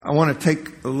I want to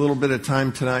take a little bit of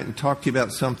time tonight and talk to you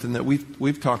about something that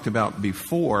we've talked about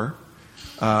before,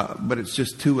 but it's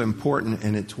just too important,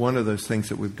 and it's one of those things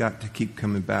that we've got to keep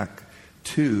coming back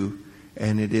to,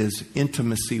 and it is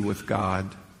intimacy with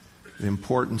God, the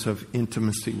importance of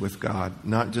intimacy with God,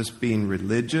 not just being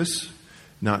religious,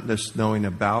 not just knowing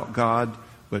about God,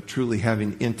 but truly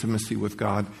having intimacy with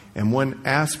God. And one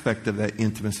aspect of that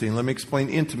intimacy, and let me explain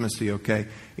intimacy, okay?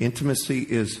 Intimacy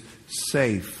is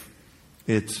safe.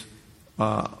 It's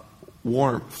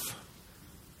warmth.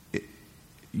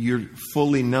 You're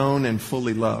fully known and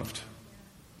fully loved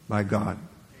by God.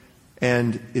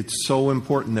 And it's so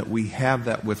important that we have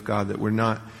that with God, that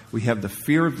we have the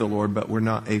fear of the Lord, but we're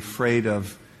not afraid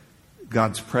of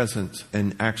God's presence.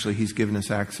 And actually, He's given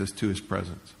us access to His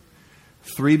presence.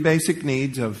 3 basic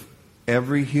needs of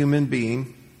every human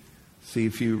being. See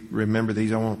if you remember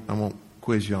these. I won't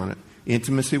quiz you on it.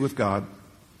 Intimacy with God,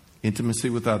 intimacy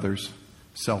with others,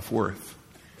 self-worth.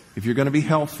 If you're going to be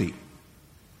healthy,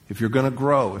 if you're going to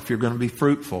grow, if you're going to be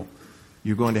fruitful,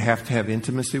 you're going to have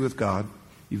intimacy with God.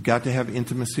 You've got to have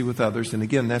intimacy with others. And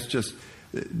again, that's just,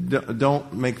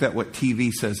 don't make that what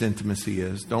TV says intimacy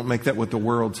is. Don't make that what the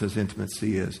world says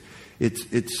intimacy is.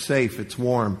 It's safe, it's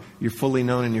warm, you're fully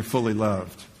known and you're fully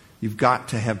loved. You've got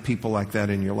to have people like that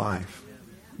in your life.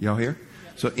 Y'all hear?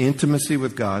 So intimacy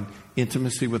with God,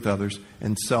 intimacy with others,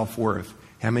 and self-worth.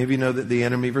 How many of you know that the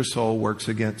enemy of your soul works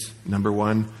against number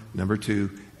 1, number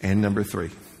 2, and number 3?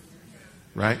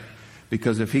 Right?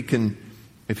 Because if he can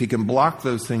block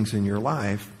those things in your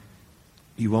life,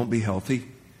 you won't be healthy.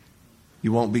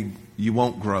 You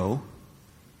won't grow.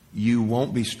 You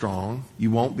won't be strong. You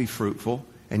won't be fruitful.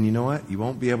 And you know what? You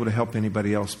won't be able to help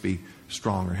anybody else be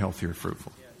strong or healthy or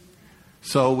fruitful.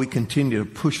 So we continue to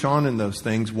push on in those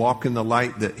things, walk in the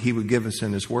light that He would give us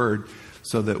in His Word,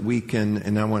 so that we can,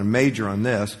 and I want to major on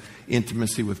this,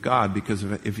 intimacy with God, because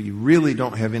if you really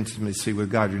don't have intimacy with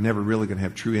God, you're never really going to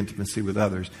have true intimacy with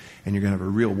others, and you're going to have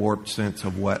a real warped sense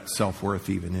of what self-worth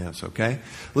even is, okay?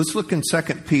 Let's look in 2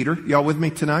 Peter. Y'all with me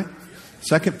tonight?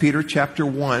 2 Peter chapter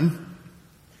 1,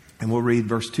 and we'll read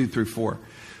verse 2 through 4.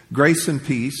 Grace and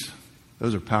peace.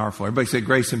 Those are powerful. Everybody say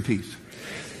grace and peace.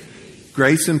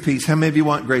 Grace and peace. How many of you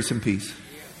want grace and peace?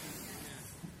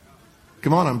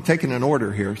 Come on, I'm taking an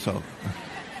order here, so.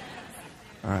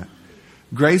 All right.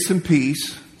 Grace and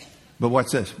peace, but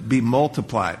what's this? Be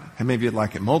multiplied. How many of you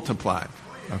like it? Multiplied.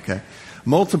 Okay.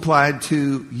 Multiplied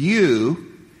to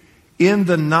you in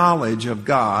the knowledge of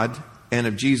God and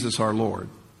of Jesus our Lord,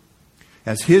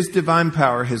 as His divine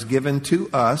power has given to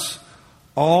us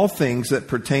all things that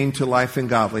pertain to life and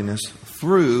godliness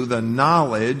through the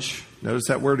knowledge, notice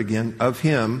that word again, of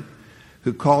Him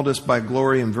who called us by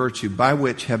glory and virtue, by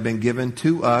which have been given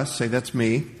to us, say that's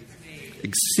me,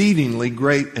 exceedingly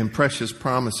great and precious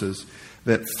promises,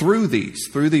 that through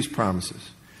these promises,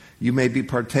 you may be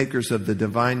partakers of the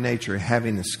divine nature,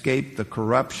 having escaped the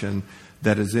corruption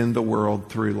that is in the world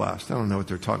through lust. I don't know what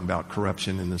they're talking about,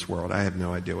 corruption in this world. I have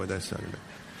no idea what that's talking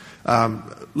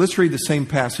about. Let's read the same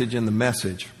passage in the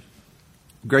Message.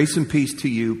 Grace and peace to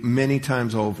you many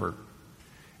times over,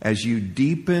 as you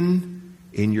deepen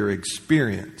in your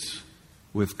experience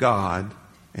with God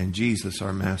and Jesus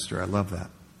our Master. I love that.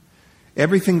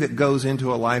 Everything that goes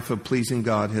into a life of pleasing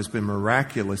God has been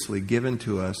miraculously given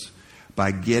to us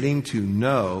by getting to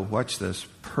know, watch this,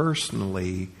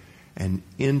 personally and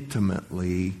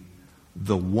intimately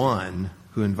the one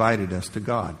who invited us to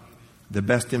God. The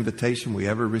best invitation we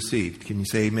ever received. Can you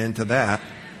say amen to that?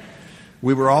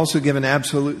 We were also given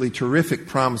absolutely terrific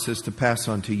promises to pass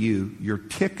on to you, your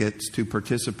tickets to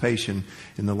participation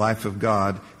in the life of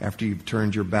God after you've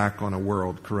turned your back on a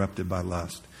world corrupted by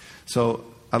lust. So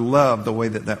I love the way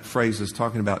that phrase is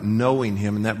talking about knowing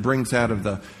Him, and that brings out of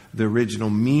the original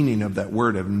meaning of that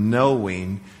word of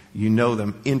knowing. You know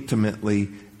them intimately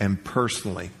and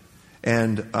personally.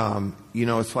 And,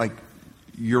 it's like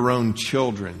your own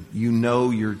children. You know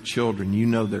your children. You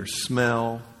know their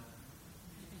smell.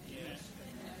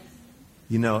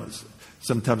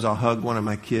 Sometimes I'll hug one of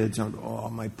my kids. And I'll go, oh,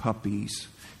 my puppies.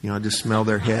 I just smell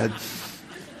their head.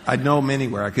 I know them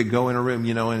anywhere. I could go in a room,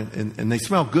 and they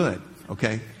smell good,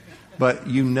 okay? But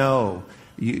you know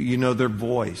their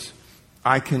voice.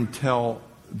 I can tell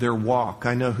their walk.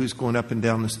 I know who's going up and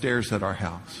down the stairs at our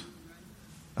house.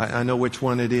 I know which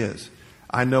one it is.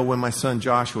 I know when my son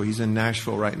Joshua, he's in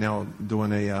Nashville right now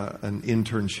doing an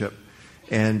internship.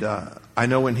 And I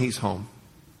know when he's home.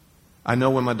 I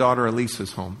know when my daughter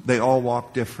Elisa's home. They all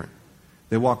walk different.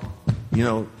 They walk,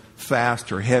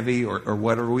 fast or heavy or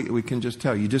whatever. We can just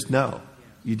tell. You just know.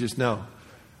 You just know.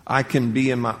 I can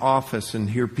be in my office and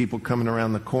hear people coming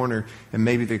around the corner and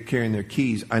maybe they're carrying their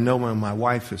keys. I know when my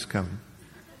wife is coming.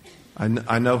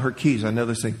 I know her keys. I know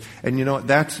this thing. And you know what?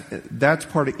 That's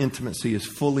part of intimacy, is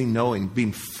fully knowing,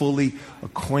 being fully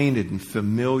acquainted and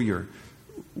familiar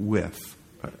with.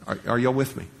 Are y'all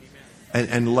with me?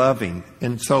 And loving.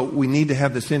 And so we need to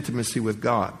have this intimacy with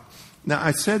God. Now,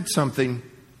 I said something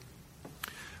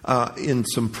in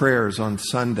some prayers on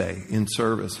Sunday in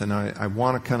service, and I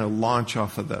want to kind of launch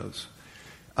off of those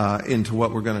into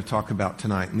what we're going to talk about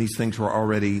tonight. And these things were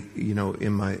already,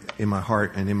 in my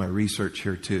heart and in my research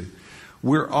here too.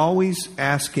 We're always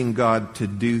asking God to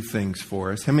do things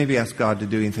for us. How many of you asked God to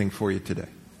do anything for you today?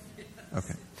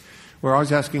 Okay. We're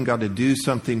always asking God to do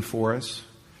something for us,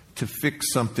 to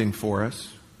fix something for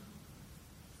us.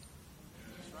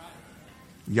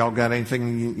 Y'all got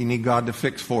anything you need God to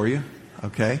fix for you?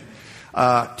 Okay.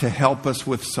 To help us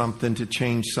with something, to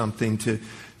change something,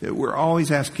 we're always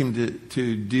asking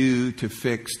to do, to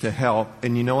fix, to help.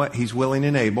 And you know what? He's willing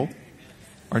and able.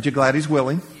 Aren't you glad He's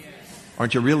willing?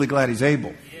 Aren't you really glad He's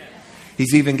able?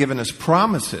 He's even given us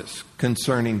promises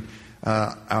concerning,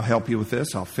 I'll help you with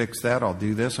this, I'll fix that, I'll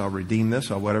do this, I'll redeem this,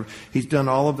 I'll whatever. He's done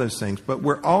all of those things. But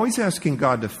we're always asking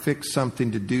God to fix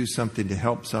something, to do something, to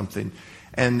help something.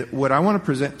 And what I want to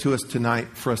present to us tonight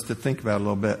for us to think about a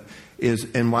little bit is,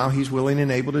 and while He's willing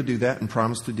and able to do that and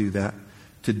promised to do that,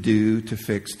 to do, to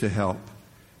fix, to help,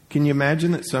 can you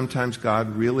imagine that sometimes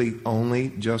God really only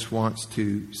just wants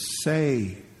to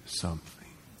say something?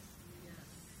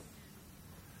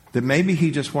 That maybe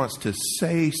He just wants to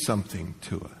say something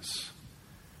to us.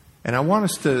 And I want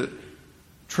us to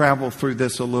travel through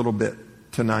this a little bit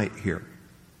tonight here.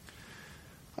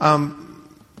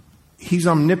 He's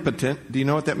omnipotent. Do you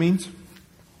know what that means?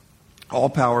 All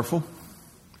powerful.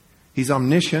 He's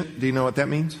omniscient. Do you know what that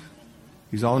means?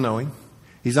 He's all knowing.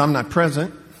 He's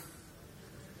omnipresent.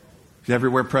 He's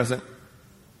everywhere present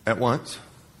at once.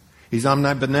 He's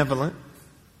omnibenevolent.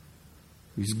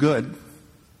 He's good.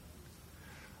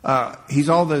 He's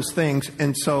all those things.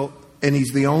 And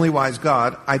He's the only wise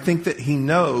God. I think that He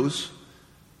knows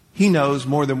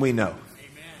more than we know.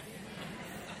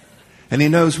 And He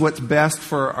knows what's best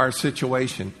for our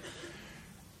situation.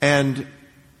 And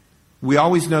we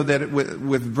always know that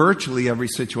with virtually every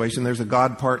situation, there's a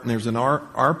God part and there's an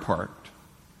our part.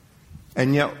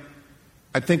 And yet,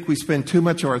 I think we spend too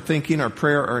much of our thinking, our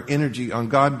prayer, our energy on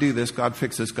God do this, God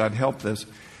fix this, God help this.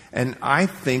 And I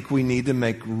think we need to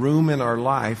make room in our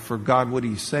life for God, what do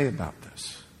you say about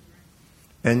this?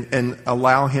 And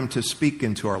allow Him to speak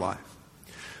into our life.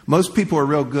 Most people are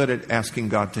real good at asking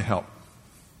God to help.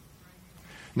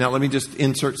 Now, let me just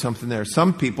insert something there.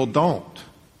 Some people don't.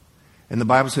 And the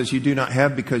Bible says you do not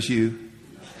have because you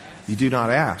do not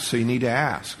ask. So you need to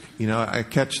ask. I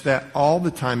catch that all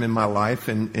the time in my life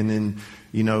and in,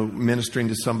 ministering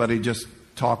to somebody, just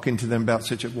talking to them about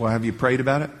situation. Well, have you prayed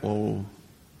about it? Well,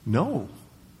 no.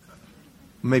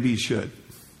 Maybe you should.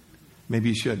 Maybe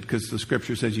you should, because the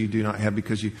Scripture says you do not have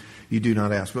because you do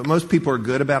not ask. But most people are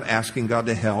good about asking God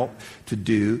to help, to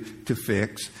do, to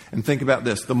fix. And think about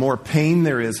this. The more pain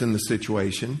there is in the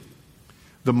situation,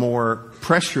 the more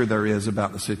pressure there is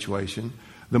about the situation,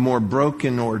 the more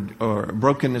broken or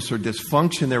brokenness or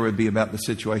dysfunction there would be about the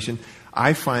situation.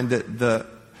 I find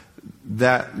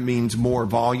that means more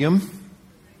volume,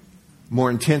 more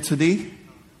intensity,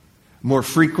 more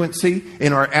frequency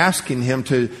in our asking Him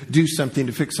to do something,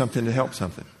 to fix something, to help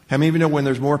something. How many of you know when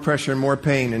there's more pressure and more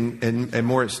pain and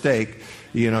more at stake,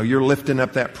 you're lifting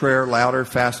up that prayer louder,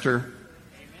 faster,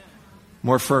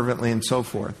 more fervently, and so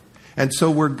forth. And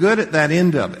so we're good at that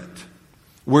end of it.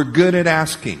 We're good at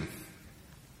asking.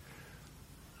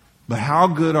 But how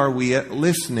good are we at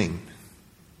listening?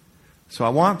 So I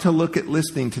want to look at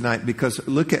listening tonight, because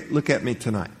look at me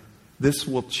tonight. This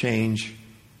will change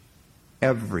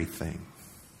everything.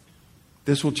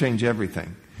 This will change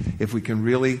everything if we can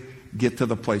really get to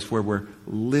the place where we're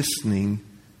listening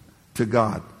to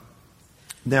God.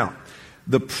 Now,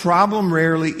 the problem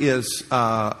rarely is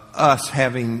us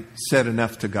having said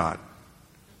enough to God.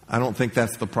 I don't think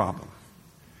that's the problem.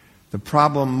 The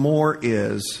problem more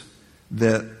is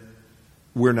that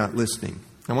we're not listening.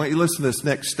 I want you to listen to this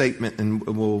next statement, and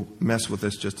we'll mess with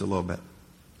this just a little bit.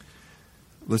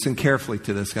 Listen carefully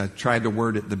to this. I tried to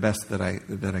word it the best that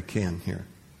I can here.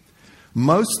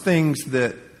 Most things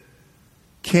that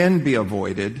can be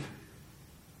avoided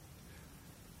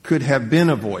could have been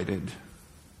avoided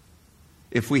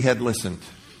if we had listened.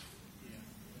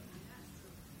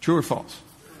 True or false?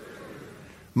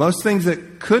 Most things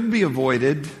that could be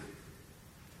avoided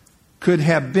could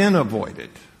have been avoided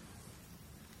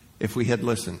if we had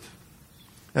listened.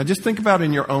 Now just think about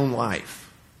in your own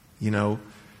life.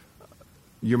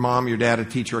 Your mom, your dad, a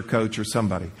teacher, a coach, or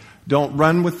somebody. Don't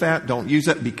run with that. Don't use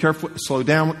that. Be careful. Slow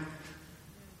down.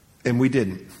 And we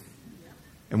didn't.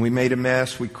 And we made a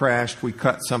mess, we crashed, we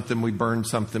cut something, we burned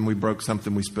something, we broke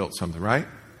something, we spilt something, right?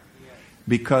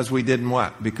 Because we didn't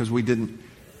what? Because we didn't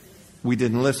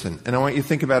listen. And I want you to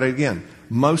think about it again.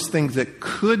 Most things that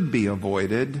could be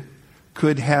avoided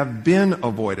could have been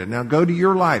avoided. Now go to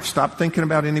your life. Stop thinking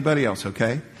about anybody else,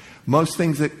 okay? Most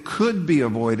things that could be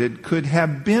avoided could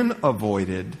have been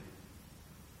avoided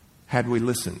had we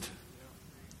listened.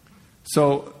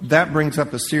 So that brings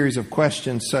up a series of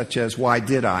questions such as, why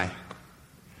did I?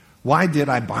 Why did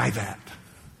I buy that?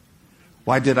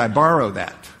 Why did I borrow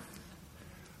that?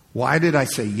 Why did I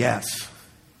say yes?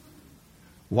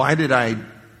 Why did I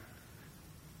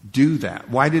do that?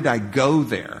 Why did I go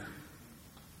there?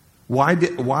 Why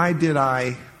did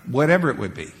I, whatever it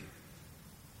would be.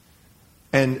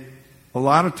 And a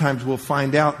lot of times we'll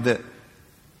find out that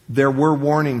there were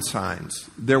warning signs.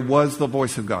 There was the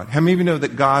voice of God. How many of you know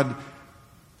that God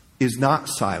is not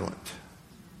silent?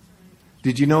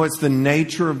 Did you know it's the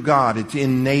nature of God? It's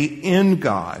innate in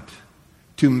God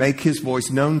to make His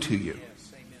voice known to you.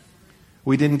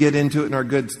 We didn't get into it in our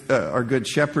Good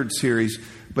Shepherd series,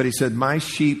 but He said, my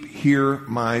sheep hear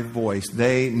my voice.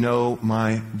 They know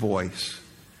my voice.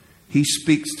 He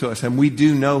speaks to us, and we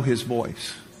do know His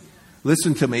voice.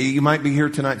 Listen to me. You might be here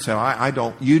tonight and say, I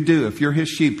don't. You do. If you're His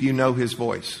sheep, you know His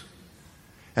voice.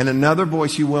 And another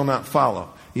voice you will not follow.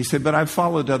 You say, but I've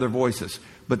followed other voices.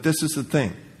 But this is the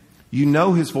thing. You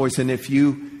know His voice, and if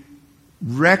you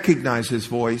recognize His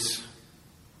voice,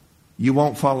 you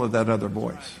won't follow that other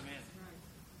voice.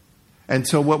 And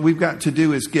so what we've got to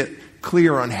do is get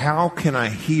clear on how can I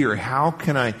hear, how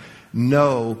can I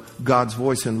know God's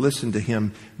voice and listen to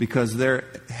Him, because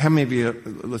how many of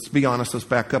you, let's be honest, let's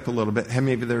back up a little bit. How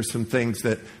many of you, there's some things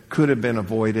that could have been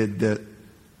avoided that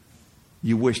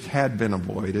you wished had been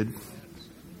avoided,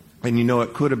 and you know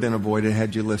it could have been avoided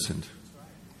had you listened?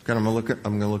 Okay, I'm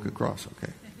going to look across.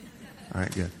 Okay. All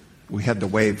right, good. We had the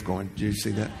wave going. Did you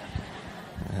see that?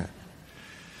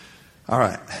 All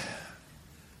right.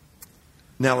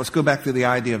 Now let's go back to the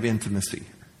idea of intimacy.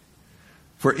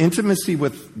 For intimacy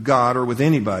with God or with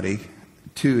anybody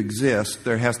to exist,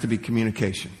 there has to be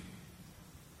communication.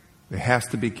 There has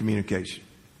to be communication.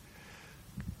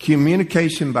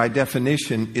 Communication, by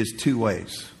definition, is two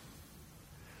ways.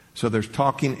 So there's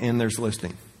talking and there's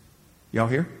listening. Y'all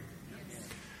hear?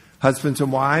 Husbands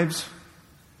and wives,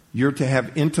 you're to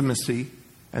have intimacy,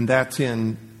 and that's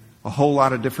in a whole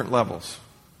lot of different levels.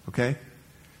 Okay?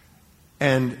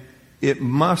 And it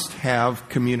must have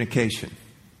communication.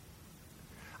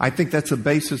 I think that's the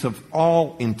basis of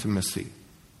all intimacy,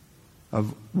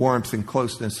 of warmth and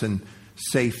closeness and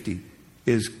safety,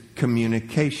 is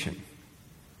communication.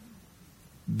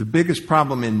 The biggest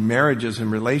problem in marriages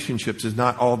and relationships is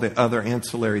not all the other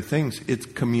ancillary things. It's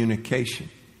communication.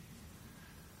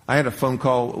 I had a phone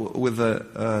call with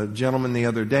a gentleman the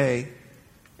other day,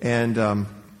 and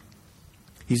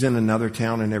he's in another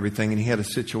town and everything, and he had a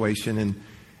situation,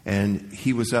 and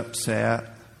he was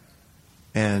upset.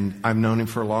 And I've known him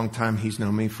for a long time. He's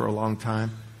known me for a long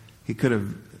time. He could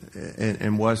have,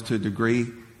 and was to a degree,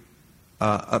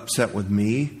 upset with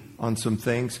me on some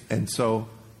things. And so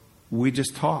we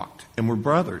just talked. And we're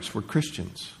brothers. We're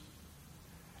Christians.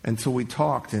 And so we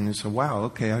talked, and he said, wow,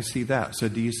 okay, I see that. So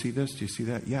do you see this? Do you see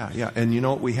that? Yeah. And you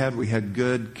know what we had? We had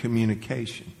good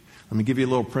communication. Let me give you a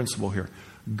little principle here.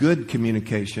 Good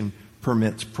communication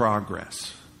permits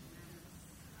progress.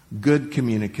 Good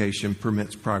communication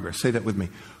permits progress. Say that with me.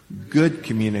 Good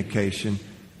communication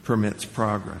permits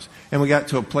progress. And we got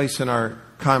to a place in our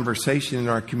conversation, in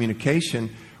our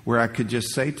communication, where I could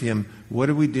just say to him, what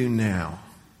do we do now?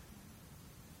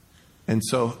 And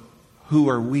so, who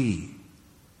are we?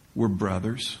 We're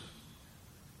brothers.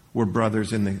 We're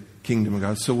brothers in the kingdom of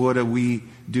God. So what do we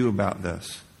do about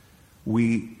this?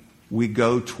 We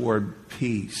go toward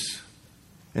peace.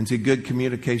 And see, good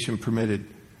communication permitted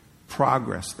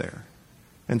progress there.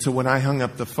 And so when I hung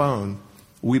up the phone,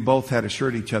 we both had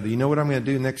assured each other, you know what I'm going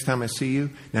to do next time I see you?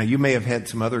 Now, you may have had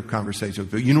some other conversations,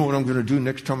 but you know what I'm going to do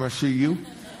next time I see you?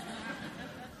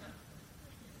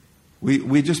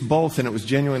 We just both, and it was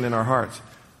genuine in our hearts.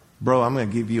 Bro, I'm going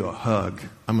to give you a hug.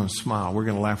 I'm going to smile. We're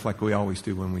going to laugh like we always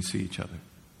do when we see each other.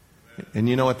 And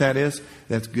you know what that is?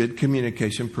 That's good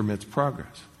communication permits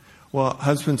progress. Well,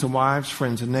 husbands and wives,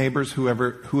 friends and neighbors,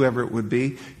 whoever it would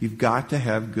be, you've got to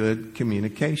have good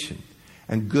communication.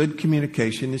 And good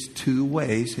communication is two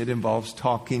ways. It involves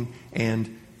talking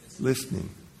and listening.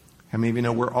 How many of you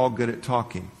know we're all good at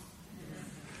talking?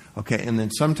 Okay, and then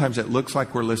sometimes it looks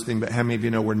like we're listening, but how many of you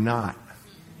know we're not?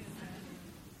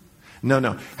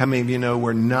 No. How many of you know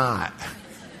we're not?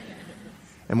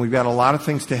 And we've got a lot of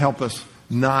things to help us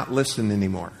not listen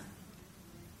anymore.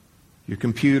 your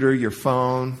computer, your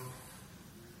phone.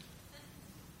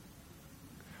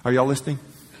 Are y'all listening?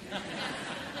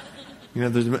 You know,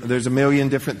 there's a million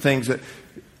different things that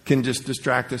can just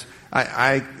distract us.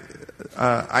 I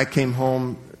came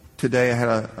home today.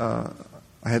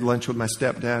 I had lunch with my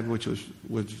stepdad, which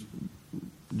was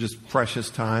just precious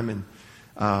time.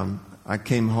 And I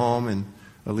came home, and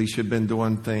Alicia had been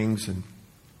doing things and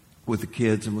with the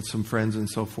kids and with some friends and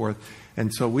so forth.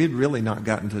 And so we had really not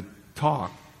gotten to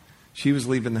talk. She was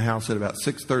leaving the house at about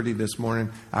 6:30 this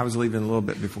morning. I was leaving a little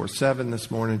bit before 7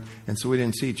 this morning. And so we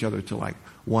didn't see each other till like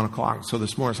 1 o'clock. So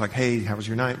this morning it's like, hey, how was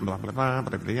your night? And blah, blah, blah,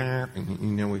 blah, blah, blah. And, you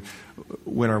know, we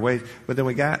went our ways. But then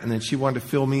and then she wanted to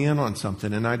fill me in on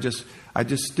something. And I just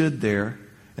stood there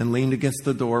and leaned against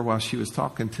the door while she was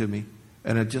talking to me.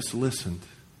 And I just listened.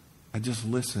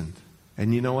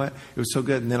 And you know what? It was so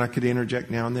good. And then I could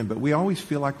interject now and then. But we always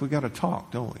feel like we got to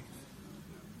talk, don't we?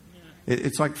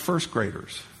 It's like first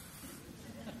graders.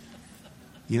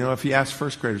 You know, if you ask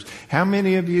first graders, how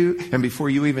many of you, and before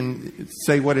you even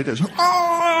say what it is,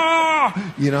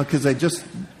 you know, because they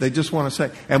just want to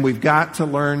say, and we've got to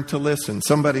learn to listen.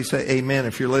 Somebody say amen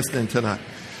if you're listening tonight.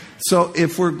 So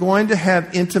if we're going to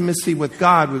have intimacy with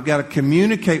God, we've got to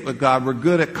communicate with God. We're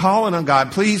good at calling on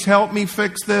God. Please help me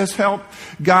fix this. Help,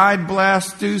 guide,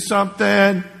 bless, do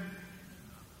something.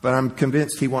 But I'm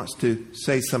convinced He wants to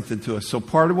say something to us. So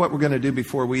part of what we're going to do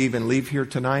before we even leave here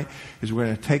tonight is we're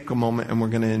going to take a moment and we're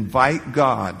going to invite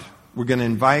God. We're going to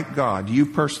invite God. You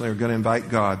personally are going to invite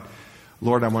God.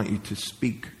 Lord, I want you to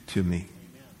speak to me.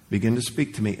 Begin to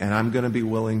speak to me, and I'm going to be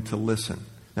willing to listen.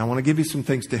 Now, I want to give you some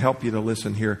things to help you to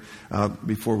listen here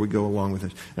before we go along with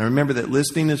this. Now, remember that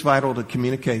listening is vital to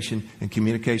communication, and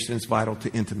communication is vital to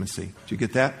intimacy. Did you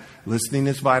get that? Listening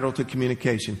is vital to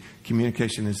communication.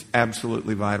 Communication is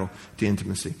absolutely vital to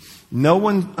intimacy. No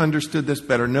one understood this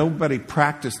better. Nobody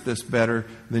practiced this better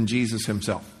than Jesus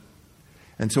Himself.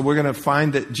 And so we're going to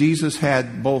find that Jesus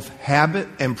had both habit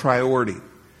and priority.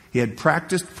 He had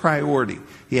practiced priority.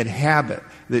 He had habit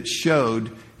that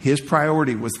showed His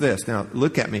priority was this. Now,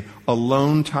 look at me.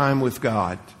 Alone time with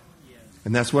God.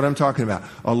 And that's what I'm talking about.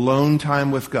 Alone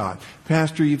time with God.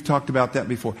 Pastor, you've talked about that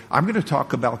before. I'm going to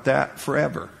talk about that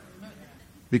forever.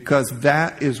 Because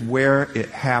that is where it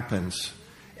happens.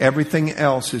 Everything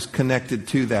else is connected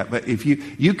to that. But if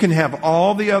you can have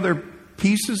all the other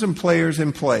pieces and players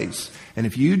in place, and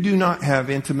if you do not have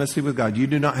intimacy with God, you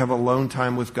do not have alone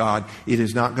time with God, it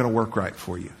is not going to work right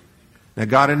for you. Now,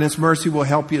 God in His mercy will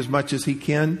help you as much as He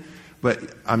can, but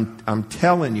I'm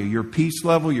telling you, your peace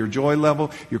level, your joy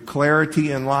level, your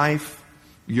clarity in life,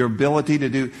 your ability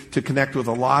to connect with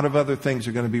a lot of other things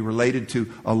are going to be related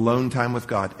to alone time with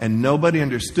God. And nobody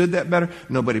understood that better,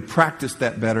 nobody practiced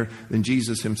that better than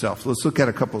Jesus Himself. Let's look at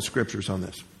a couple of scriptures on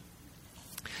this.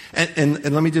 And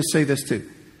let me just say this too,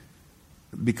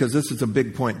 because this is a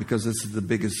big point, because this is the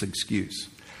biggest excuse.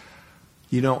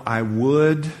 You know, I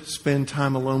would spend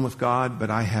time alone with God, but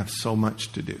I have so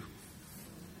much to do.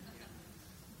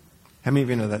 How many of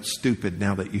you know that's stupid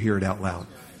now that you hear it out loud?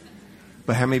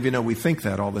 But how many of you know we think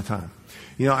that all the time?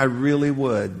 You know, I really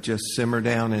would just simmer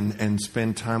down and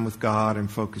spend time with God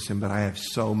and focus Him, but I have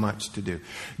so much to do.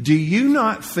 Do you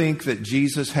not think that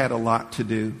Jesus had a lot to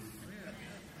do?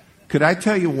 Could I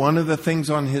tell you one of the things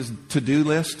on His to-do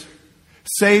list?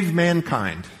 Save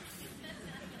mankind.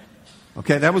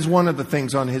 Okay, that was one of the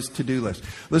things on His to-do list.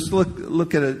 Let's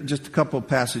look at just a couple of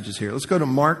passages here. Let's go to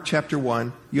Mark chapter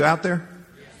 1. You out there?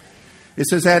 It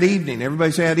says at evening.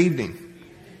 Everybody say at evening.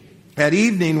 At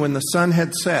evening when the sun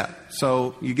had set.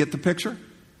 So you get the picture?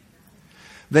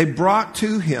 They brought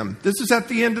to Him. This is at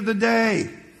the end of the day.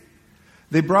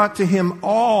 They brought to Him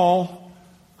all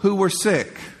who were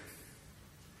sick.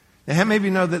 Now, how many of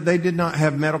you know that they did not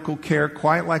have medical care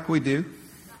quite like we do?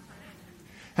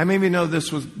 How many of you know this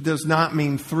does not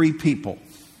mean 3 people?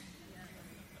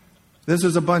 This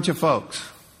is a bunch of folks.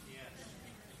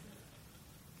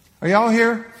 Are y'all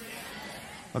here?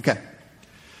 Okay.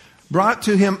 Brought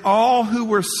to Him all who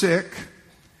were sick.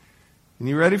 And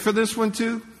you ready for this one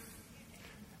too?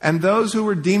 And those who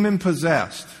were demon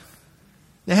possessed.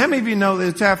 Now, how many of you know that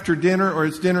it's after dinner or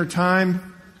it's dinner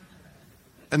time?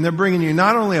 And they're bringing you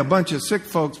not only a bunch of sick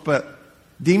folks, but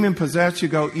demon possessed. You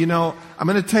go, you know, I'm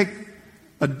going to take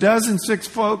a dozen sick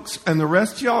folks, and the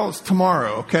rest of y'all is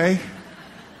tomorrow, okay?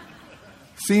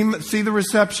 See the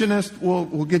receptionist?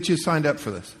 We'll get you signed up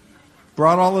for this.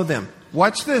 Brought all of them.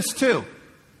 Watch this too.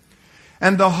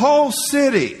 And the whole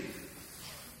city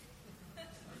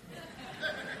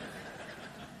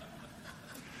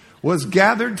was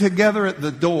gathered together at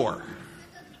the door.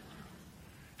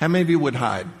 How many of you would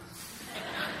hide?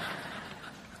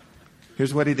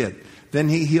 Here's what He did. Then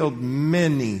He healed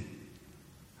many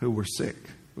who were sick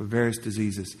with various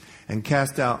diseases, and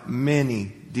cast out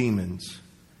many demons.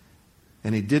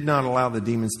 And he did not allow the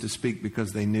demons to speak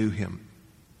because they knew him.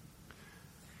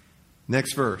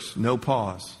 Next verse, no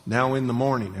pause. Now in the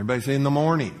morning. Everybody say in the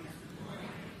morning.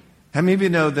 How many of you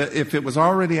know that if it was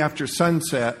already after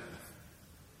sunset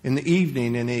in the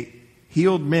evening and he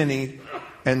healed many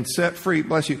and set free,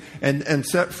 bless you, and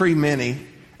set free many,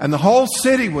 and the whole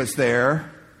city was there,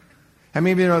 how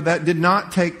many of you know that did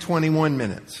not take 21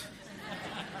 minutes?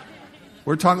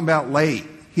 We're talking about late.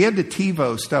 He had the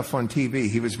TiVo stuff on TV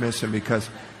he was missing because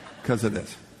of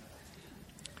this.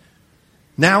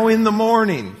 Now in the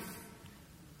morning,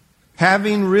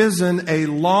 having risen a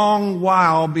long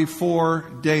while before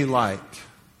daylight.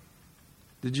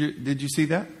 Did you see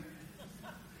that?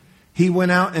 He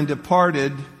went out and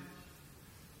departed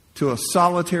to a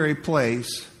solitary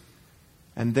place,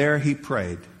 and there he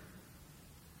prayed.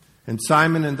 And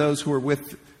Simon and those who were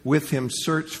with him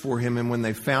searched for him, and when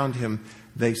they found him,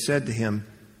 they said to him,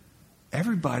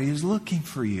 "Everybody is looking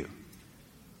for you."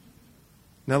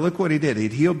 Now look what he did.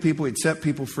 He'd healed people. He'd set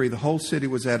people free. The whole city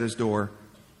was at his door.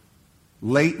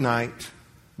 Late night.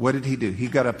 What did he do? He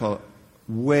got up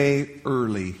way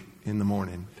early in the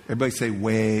morning. Everybody say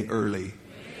way early.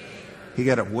 He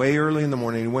got up way early in the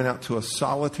morning. He went out to a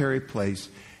solitary place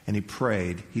and he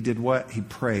prayed. He did what? He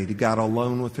prayed. He got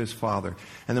alone with his Father.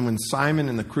 And then when Simon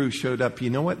and the crew showed up, you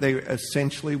know what they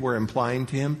essentially were implying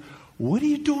to him? What are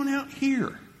you doing out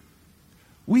here?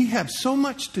 We have so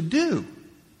much to do.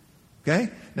 Okay?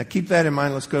 Now keep that in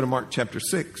mind. Let's go to Mark chapter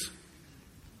 6.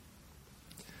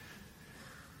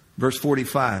 Verse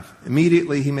 45.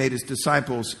 Immediately he made his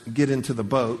disciples get into the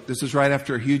boat. This is right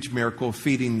after a huge miracle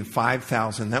feeding the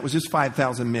 5,000. That was just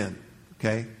 5,000 men.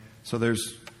 Okay? So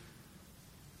there's,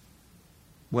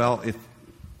 well, if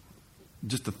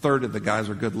just a third of the guys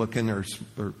are good looking or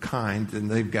kind, then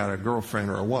they've got a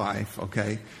girlfriend or a wife.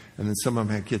 Okay? And then some of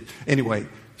them had kids. Anyway,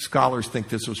 scholars think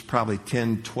this was probably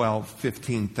 10, 12,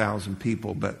 15,000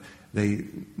 people, but they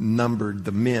numbered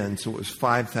the men, so it was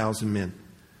 5,000 men.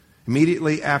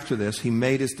 Immediately after this, he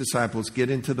made his disciples get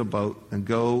into the boat and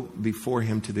go before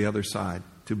him to the other side,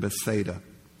 to Bethsaida,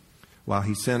 while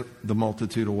he sent the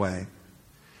multitude away.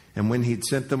 And when he'd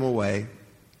sent them away,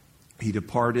 he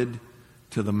departed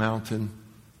to the mountain.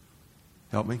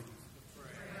 Help me?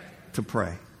 To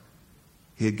pray.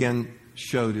 He again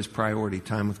showed his priority,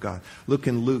 time with God. Look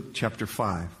in Luke chapter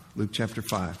 5. Luke chapter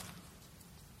 5.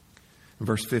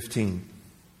 Verse 15.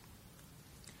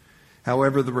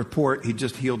 However, the report, he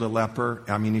just healed a leper.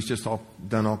 He's just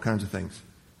done all kinds of things.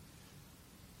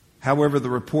 However, the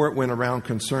report went around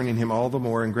concerning him all the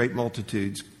more, and great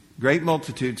multitudes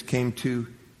came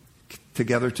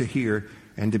together to hear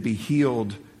and to be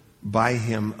healed by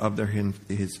him of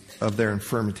their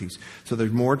infirmities. So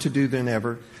there's more to do than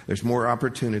ever. There's more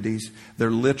opportunities. They're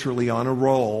literally on a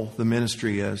roll, the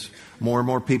ministry is. More and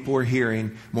more people are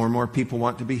hearing. More and more people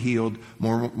want to be healed.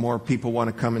 More and more people want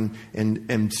to come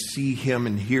and see him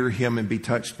and hear him and be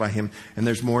touched by him. And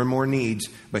there's more and more needs.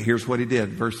 But here's what he did.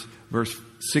 Verse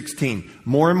 16.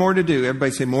 More and more to do.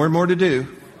 Everybody say more and more to do.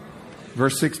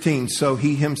 Verse 16. So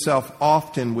he himself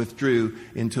often withdrew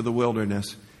into the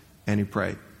wilderness and he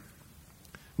prayed.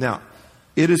 Now,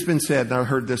 it has been said, and I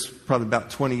heard this probably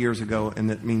about 20 years ago, and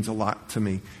it means a lot to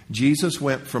me. Jesus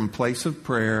went from place of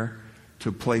prayer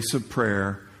to place of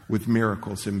prayer with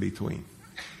miracles in between.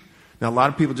 Now, a lot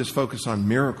of people just focus on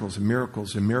miracles and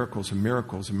miracles and miracles and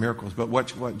miracles and miracles. But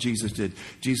watch what Jesus did.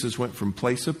 Jesus went from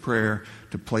place of prayer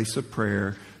to place of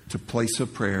prayer to place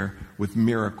of prayer with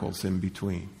miracles in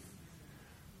between.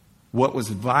 What was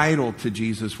vital to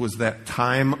Jesus was that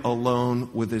time alone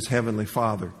with his heavenly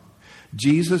Father.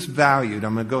 Jesus valued,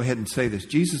 I'm going to go ahead and say this,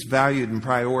 Jesus valued and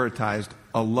prioritized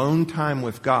alone time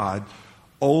with God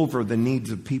over the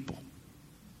needs of people.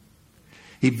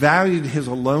 He valued his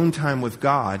alone time with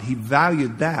God. He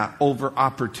valued that over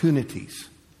opportunities.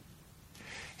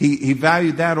 He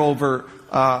valued that over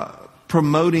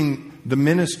promoting the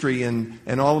ministry and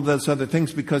all of those other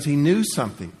things because he knew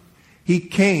something. He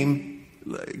came,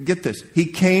 get this, he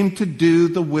came to do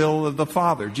the will of the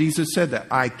Father. Jesus said that.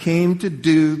 I came to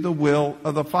do the will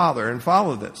of the Father. And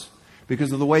follow this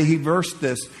because of the way he versed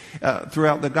this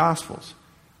throughout the Gospels.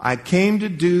 I came to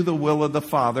do the will of the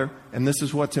Father, and this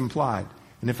is what's implied.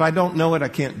 And if I don't know it, I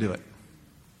can't do it.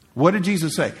 What did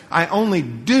Jesus say? I only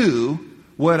do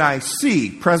what I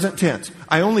see, present tense.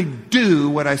 I only do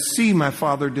what I see my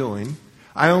Father doing.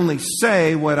 I only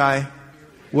say what I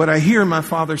hear my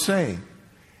Father saying.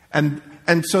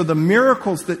 And so the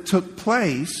miracles that took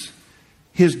place,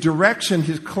 his direction,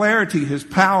 his clarity, his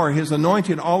power, his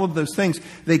anointing, all of those things,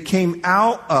 they came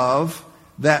out of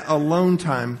that alone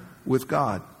time with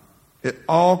God. It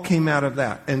all came out of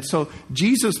that. And so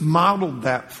Jesus modeled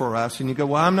that for us. And you go,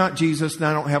 well, I'm not Jesus and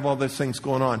I don't have all these things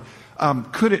going on.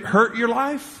 Could it hurt your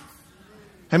life?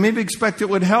 And maybe expect it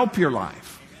would help your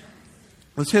life.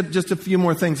 Let's hit just a few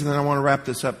more things and then I want to wrap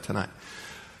this up tonight.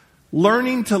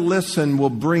 Learning to listen will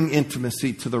bring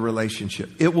intimacy to the relationship.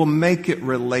 It will make it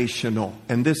relational.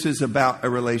 And this is about a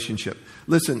relationship.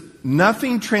 Listen,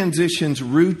 nothing transitions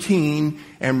routine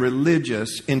and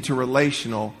religious into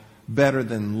relational better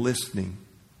than listening.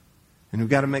 And we've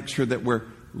got to make sure that we're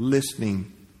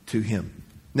listening to Him.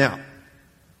 Now,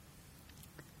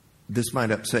 this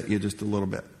might upset you just a little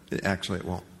bit. Actually, it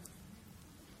won't.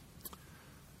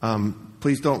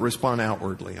 Please don't respond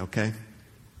outwardly, okay?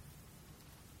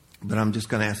 But I'm just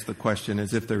going to ask the question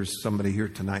as if there's somebody here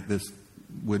tonight, this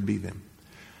would be them.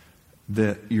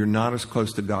 That you're not as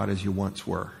close to God as you once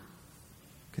were.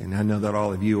 Okay, and I know that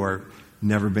all of you are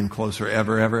never been closer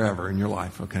ever in your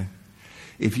life, okay?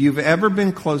 If you've ever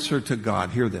been closer to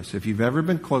God, hear this. If you've ever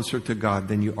been closer to God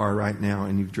than you are right now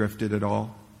and you've drifted at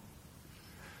all,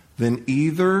 then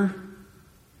either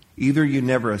you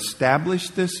never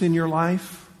established this in your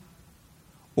life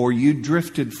or you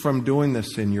drifted from doing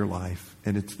this in your life.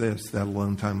 And it's this, that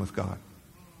alone time with God.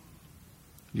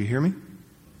 Do you hear me?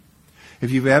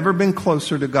 If you've ever been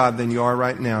closer to God than you are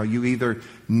right now, you either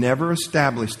never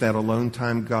established that alone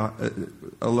time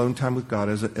with God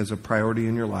as a priority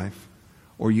in your life,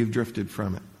 or you've drifted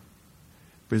from it.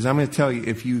 Because I'm going to tell you,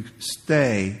 if you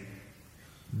stay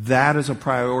that as a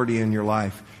priority in your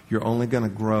life, you're only going to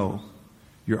grow.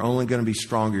 You're only going to be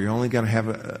stronger. You're only going to have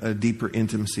a deeper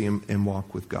intimacy and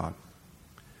walk with God.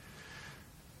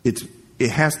 It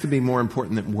has to be more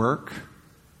important than work.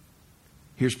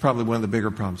 Here's probably one of the bigger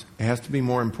problems. It has to be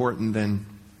more important than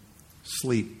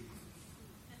sleep.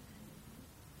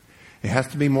 It has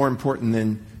to be more important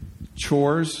than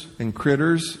chores and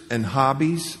critters and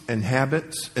hobbies and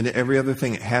habits and every other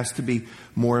thing. It has to be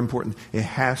more important. It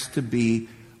has to be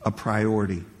a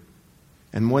priority.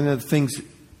 And one of the things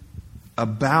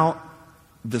about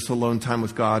this alone time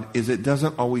with God is it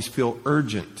doesn't always feel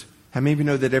urgent. How many of you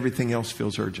know that everything else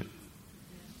feels urgent?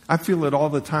 I feel it all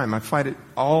the time. I fight it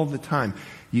all the time.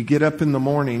 You get up in the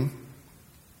morning,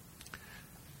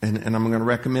 and I'm going to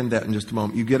recommend that in just a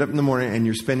moment. You get up in the morning and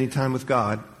you're spending time with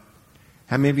God.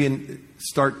 How many of you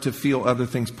start to feel other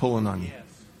things pulling on you?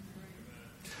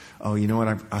 Oh, you know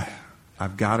what?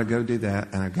 I've got to go do that,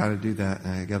 and I've got to do that,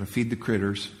 and I've got to feed the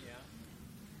critters.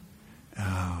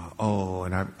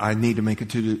 And I need to make a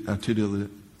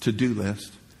to-do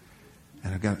list.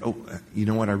 And I've got, you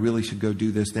know what? I really should go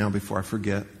do this now before I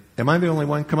forget. Am I the only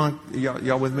one? Come on,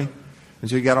 y'all with me? And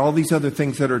so you got all these other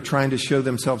things that are trying to show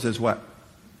themselves as what?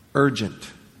 Urgent.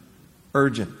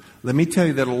 Let me tell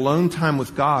you that alone time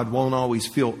with God won't always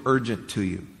feel urgent to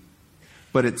you.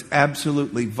 But it's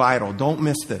absolutely vital. Don't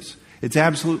miss this. It's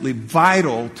absolutely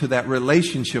vital to that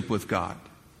relationship with God.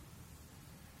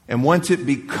 And once it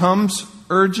becomes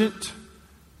urgent,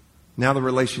 now the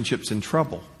relationship's in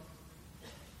trouble.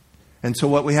 And so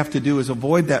what we have to do is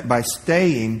avoid that by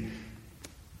staying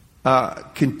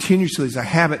continuously as a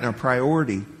habit and a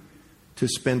priority to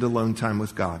spend alone time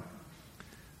with God.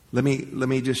 Let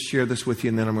me just share this with you,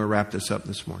 and then I'm going to wrap this up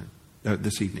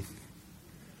this evening.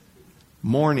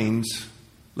 Mornings,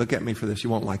 look at me for this. You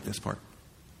won't like this part.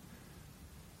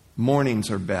 Mornings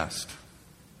are best.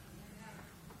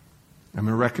 I'm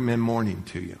going to recommend morning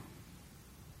to you.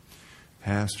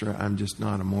 Pastor, I'm just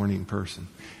not a morning person.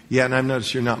 Yeah, and I've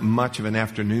noticed you're not much of an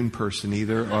afternoon person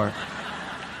either,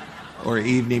 or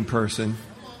evening person.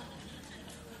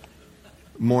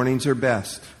 Mornings are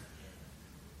best.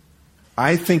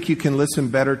 I think you can listen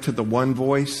better to the one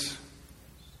voice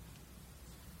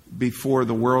before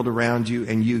the world around you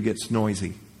and you gets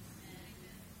noisy.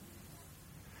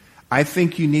 I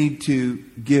think you need to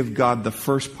give God the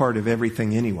first part of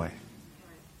everything anyway.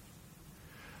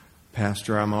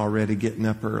 Pastor, I'm already getting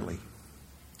up early.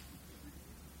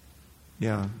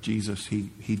 Yeah, Jesus, he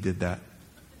did that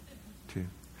too.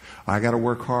 I got to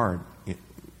work hard.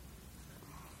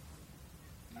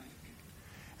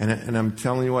 And I'm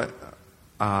telling you what,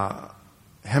 how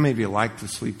many of you like to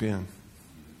sleep in?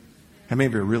 How many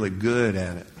of you are really good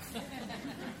at it?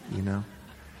 You know?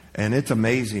 And it's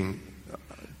amazing.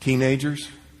 Teenagers,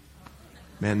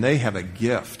 man, they have a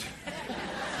gift.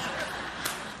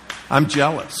 I'm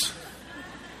jealous.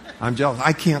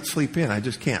 I can't sleep in. I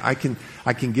just can't. I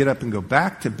can get up and go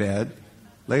back to bed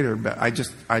later, but I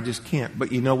just can't.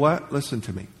 But you know what? Listen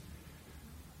to me.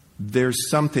 There's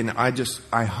something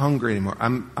I hunger anymore.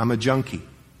 I'm a junkie.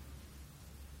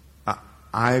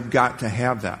 I've got to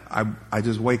have that. I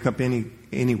just wake up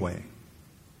anyway.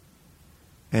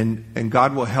 And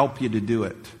God will help you to do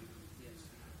it.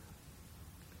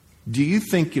 Do you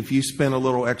think if you spent a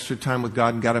little extra time with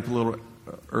God and got up a little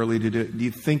early to do it, do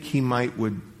you think He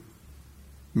would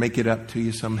make it up to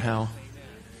you somehow?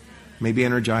 Maybe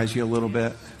energize you a little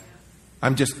bit?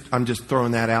 I'm just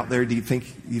throwing that out there. Do you think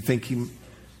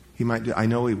he might do? I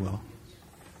know He will.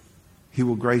 He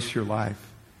will grace your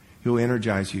life. He will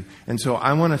energize you. And so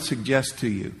I want to suggest to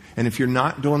you, and if you're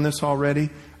not doing this already,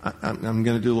 I'm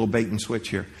going to do a little bait and switch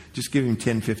here. Just give Him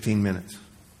 10, 15 minutes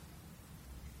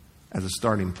as a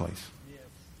starting place.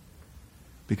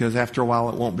 Because after a while,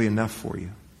 it won't be enough for you.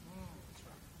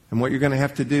 And what you're going to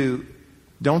have to do,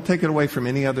 don't take it away from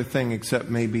any other thing except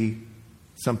maybe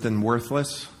something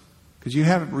worthless. Because you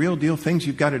have real deal things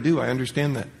you've got to do. I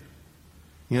understand that.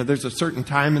 You know, there's a certain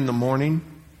time in the morning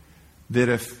that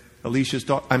if Alicia's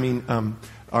dog,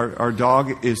 our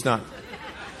dog is not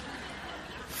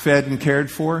fed and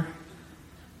cared for,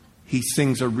 he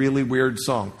sings a really weird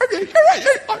song.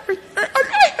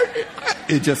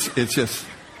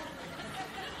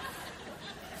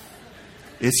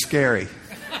 It's scary.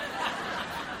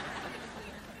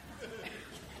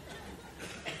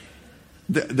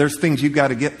 There's things you've got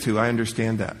to get to. I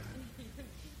understand that.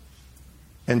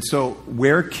 And so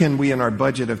where can we in our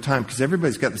budget of time, because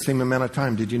everybody's got the same amount of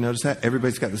time. Did you notice that?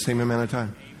 Everybody's got the same amount of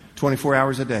time. 24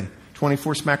 hours a day.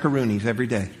 24 smackaroonies every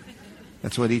day.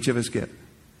 That's what each of us get.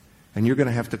 And you're going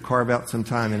to have to carve out some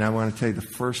time. And I want to tell you the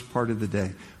first part of the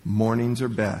day. Mornings are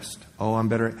best. Oh, I'm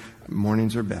better.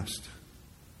 Mornings are best.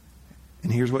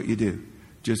 And here's what you do.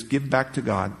 Just give back to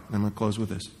God. I'm going to close with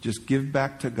this. Just give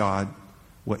back to God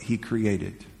what He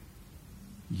created.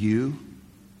 You,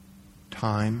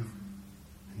 time,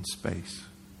 and space.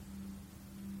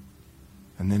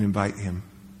 And then invite Him.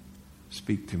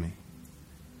 Speak to me.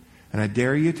 And I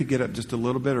dare you to get up just a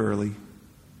little bit early.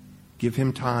 Give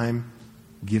Him time.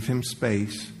 Give Him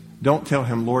space. Don't tell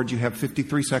Him, Lord, you have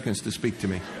 53 seconds to speak to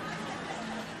me.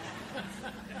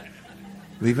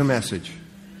 Leave a message.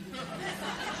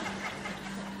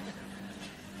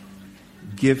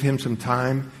 Give Him some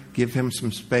time. Give Him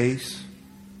some space.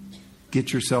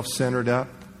 Get yourself centered up.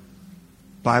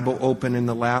 Bible open in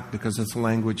the lap, because that's the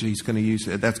language He's going to use.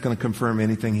 That's going to confirm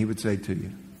anything He would say to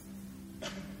you.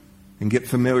 And get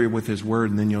familiar with His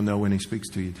Word, and then you'll know when He speaks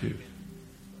to you too.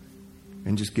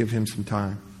 And just give Him some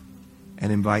time.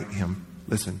 And invite Him.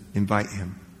 Listen, invite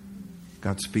Him.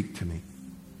 God, speak to me.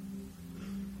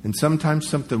 And sometimes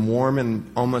something warm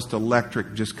and almost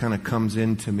electric just kind of comes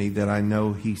into me that I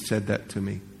know He said that to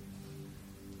me.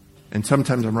 And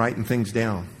sometimes I'm writing things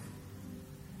down.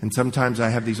 And sometimes I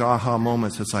have these aha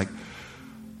moments. It's like,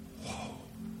 whoa.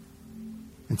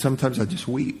 And sometimes I just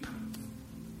weep.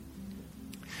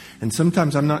 And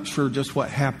sometimes I'm not sure just what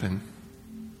happened.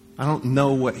 I don't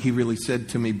know what He really said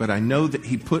to me, but I know that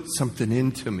He put something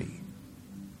into me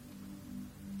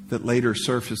that later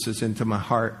surfaces into my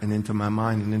heart and into my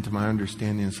mind and into my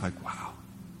understanding. It's like, wow.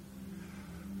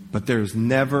 But there's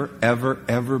never, ever,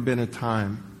 ever been a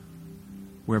time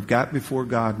where I've got before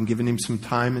God and given Him some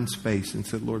time and space and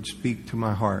said, Lord, speak to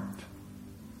my heart,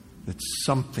 that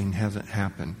something hasn't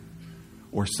happened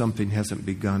or something hasn't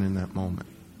begun in that moment.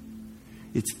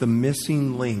 It's the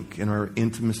missing link in our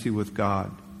intimacy with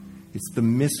God. It's the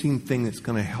missing thing that's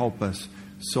going to help us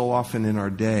so often in our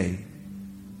day,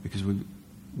 because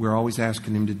we're always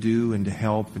asking Him to do and to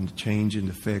help and to change and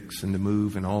to fix and to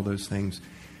move and all those things.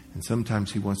 And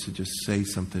sometimes He wants to just say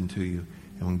something to you.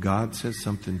 And when God says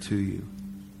something to you,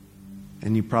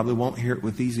 and you probably won't hear it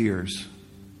with these ears,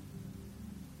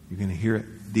 you're going to hear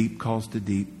it. Deep calls to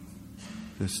deep.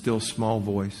 The still small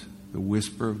voice, the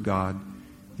whisper of God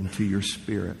into your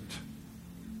spirit.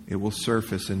 It will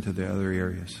surface into the other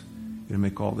areas. It'll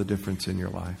make all the difference in your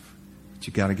life. But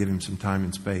you got to give Him some time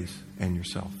and space and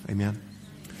yourself. Amen?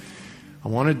 I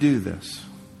want to do this.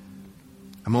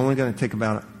 I'm only going to take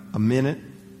about a minute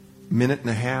and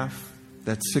a half.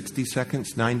 That's 60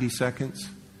 seconds, 90 seconds.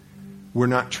 We're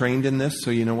not trained in this,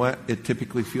 so you know what? It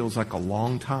typically feels like a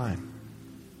long time.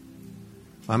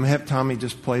 I'm going to have Tommy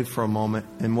just play for a moment.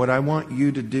 And what I want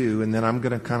you to do, and then I'm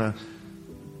going to kind of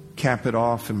cap it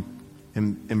off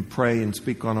and pray and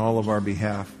speak on all of our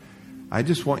behalf. I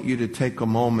just want you to take a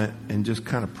moment and just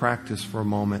kind of practice for a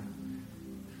moment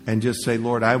and just say,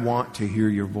 Lord, I want to hear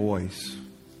your voice.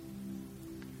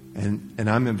 And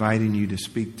I'm inviting you to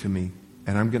speak to me.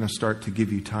 And I'm going to start to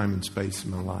give you time and space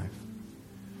in my life.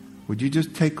 Would you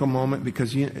just take a moment?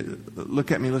 Because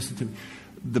look at me, listen to me.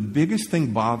 The biggest thing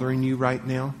bothering you right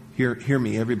now, hear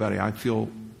me, everybody. I feel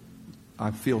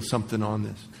something on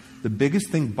this. The biggest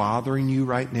thing bothering you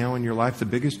right now in your life, the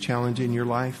biggest challenge in your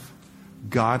life,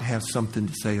 God has something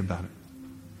to say about it.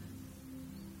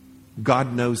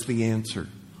 God knows the answer.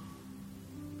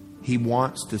 He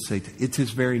wants to say, it's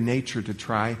His very nature to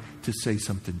try to say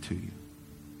something to you.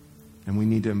 And we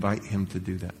need to invite Him to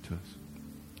do that to us.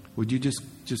 Would you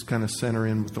just kind of center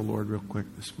in with the Lord real quick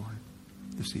this morning,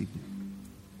 this evening?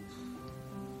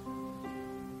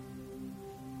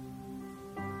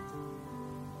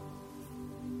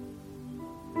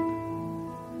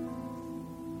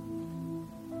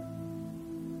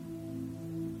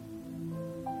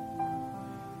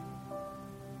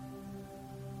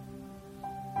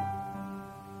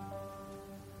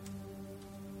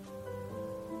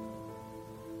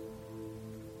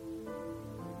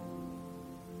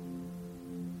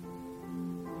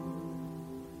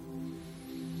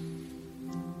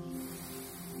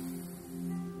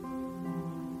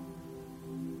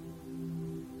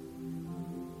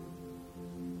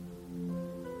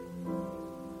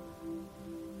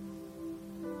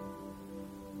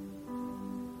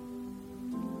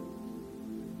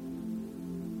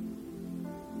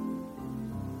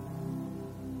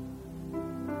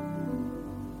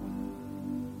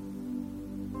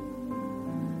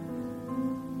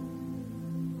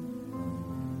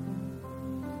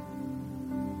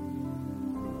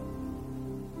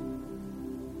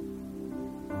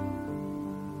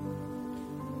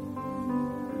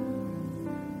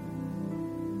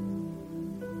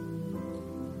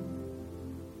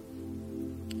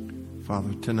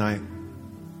 Father, tonight,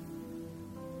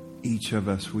 each of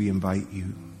us, we invite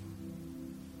you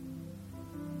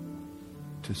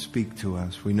to speak to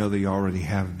us. We know that you already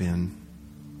have been.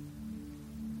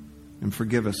 And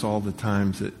forgive us all the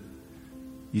times that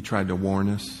you tried to warn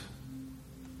us.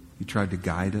 You tried to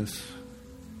guide us.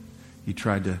 You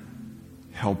tried to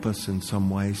help us in some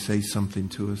way, say something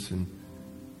to us, and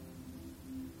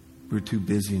we're too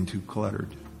busy and too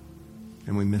cluttered,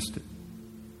 and we missed it.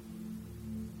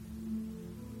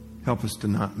 Help us to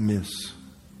not miss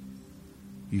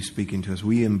you speaking to us.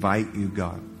 We invite you,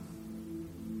 God.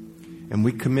 And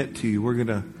we commit to you. We're going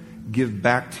to give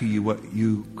back to you what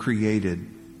you created.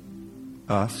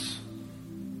 Us,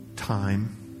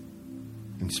 time,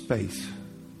 and space.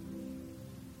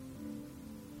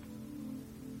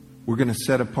 We're going to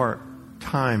set apart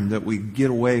time that we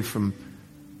get away from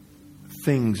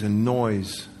things and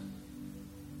noise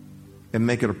and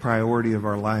make it a priority of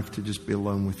our life to just be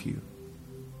alone with you.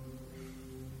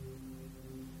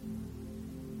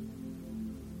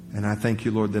 And I thank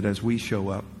you, Lord, that as we show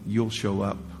up, you'll show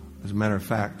up. As a matter of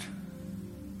fact,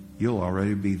 you'll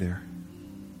already be there.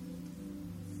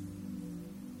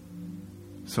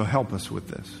 So help us with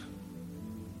this.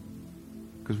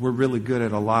 Because we're really good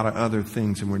at a lot of other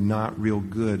things and we're not real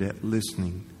good at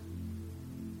listening.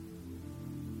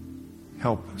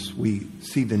 Help us. We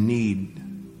see the need.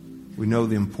 We know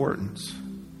the importance.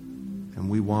 And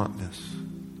we want this.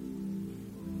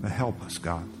 But help us,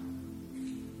 God.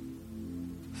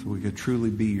 So we could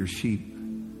truly be your sheep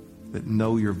that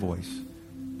know your voice,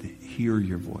 that hear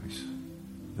your voice,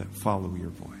 that follow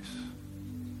your voice.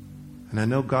 And I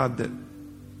know, God, that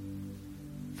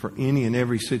for any and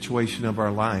every situation of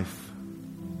our life,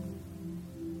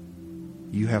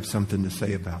 you have something to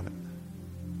say about it.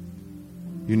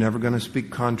 You're never going to speak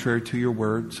contrary to your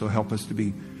word, so help us to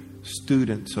be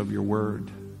students of your word.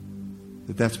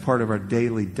 That's part of our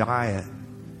daily diet,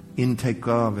 intake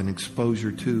of and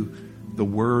exposure to the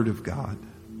Word of God,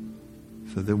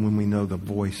 so that when we know the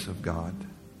voice of God,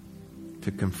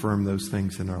 to confirm those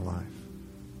things in our life.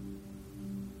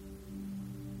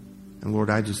 And Lord,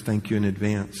 I just thank you in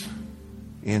advance.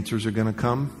 Answers are going to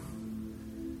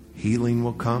come. Healing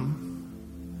will come.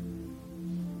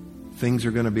 Things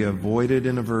are going to be avoided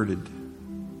and averted.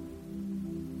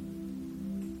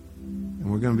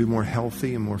 And we're going to be more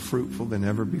healthy and more fruitful than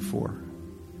ever before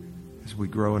as we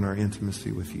grow in our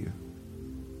intimacy with you.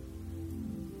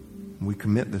 We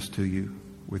commit this to you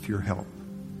with your help.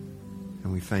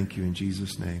 And we thank you in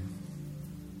Jesus' name.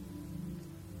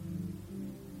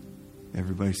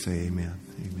 Everybody say amen.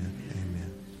 Amen.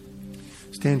 Amen.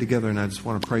 Stand together, and I just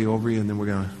want to pray over you, and then we're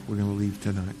gonna leave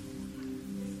tonight.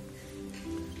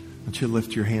 I want you to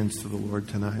lift your hands to the Lord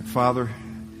tonight. Father,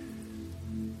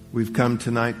 we've come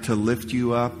tonight to lift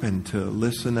you up and to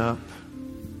listen up.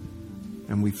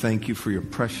 And we thank you for your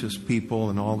precious people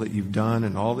and all that you've done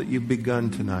and all that you've begun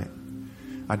tonight.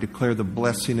 I declare the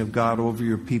blessing of God over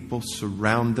your people.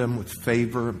 Surround them with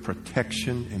favor and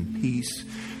protection and peace.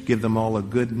 Give them all a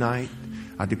good night.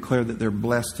 I declare that they're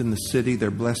blessed in the city. They're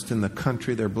blessed in the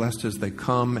country. They're blessed as they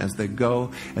come, as they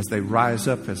go, as they rise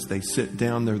up, as they sit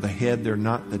down. They're the head. They're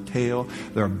not the tail.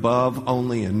 They're above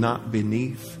only and not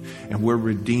beneath. And we're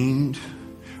redeemed.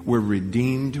 We're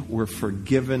redeemed. We're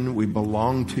forgiven. We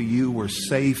belong to you. We're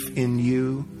safe in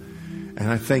you. And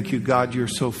I thank you, God, you're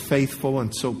so faithful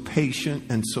and so patient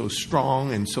and so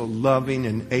strong and so loving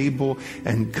and able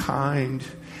and kind.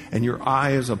 And your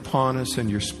eye is upon us,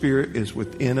 and your Spirit is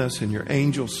within us, and your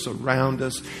angels surround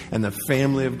us, and the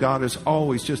family of God is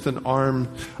always just an arm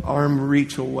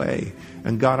reach away.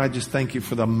 And God, I just thank you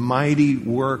for the mighty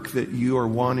work that you are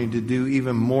wanting to do,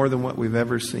 even more than what we've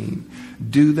ever seen.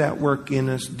 Do that work in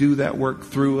us. Do that work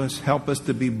through us. Help us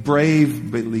to be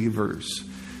brave believers.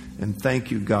 And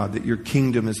thank you, God, that your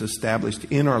kingdom is established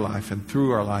in our life and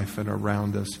through our life and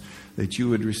around us, that you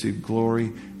would receive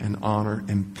glory and honor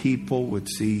and people would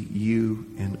see you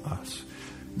in us.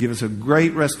 Give us a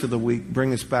great rest of the week.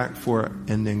 Bring us back for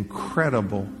an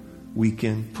incredible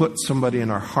weekend. Put somebody in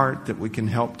our heart that we can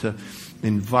help to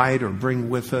invite or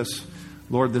bring with us.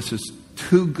 Lord, this is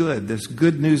too good. This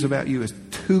good news about you is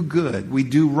too good. We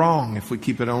do wrong if we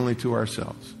keep it only to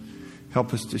ourselves.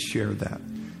 Help us to share that.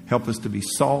 Help us to be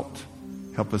salt.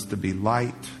 Help us to be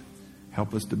light.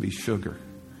 Help us to be sugar.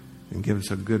 And give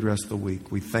us a good rest of the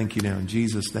week. We thank you now in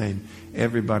Jesus' name.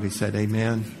 Everybody said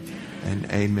amen and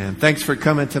amen. Thanks for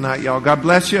coming tonight, y'all. God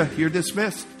bless you. You're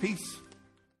dismissed. Peace.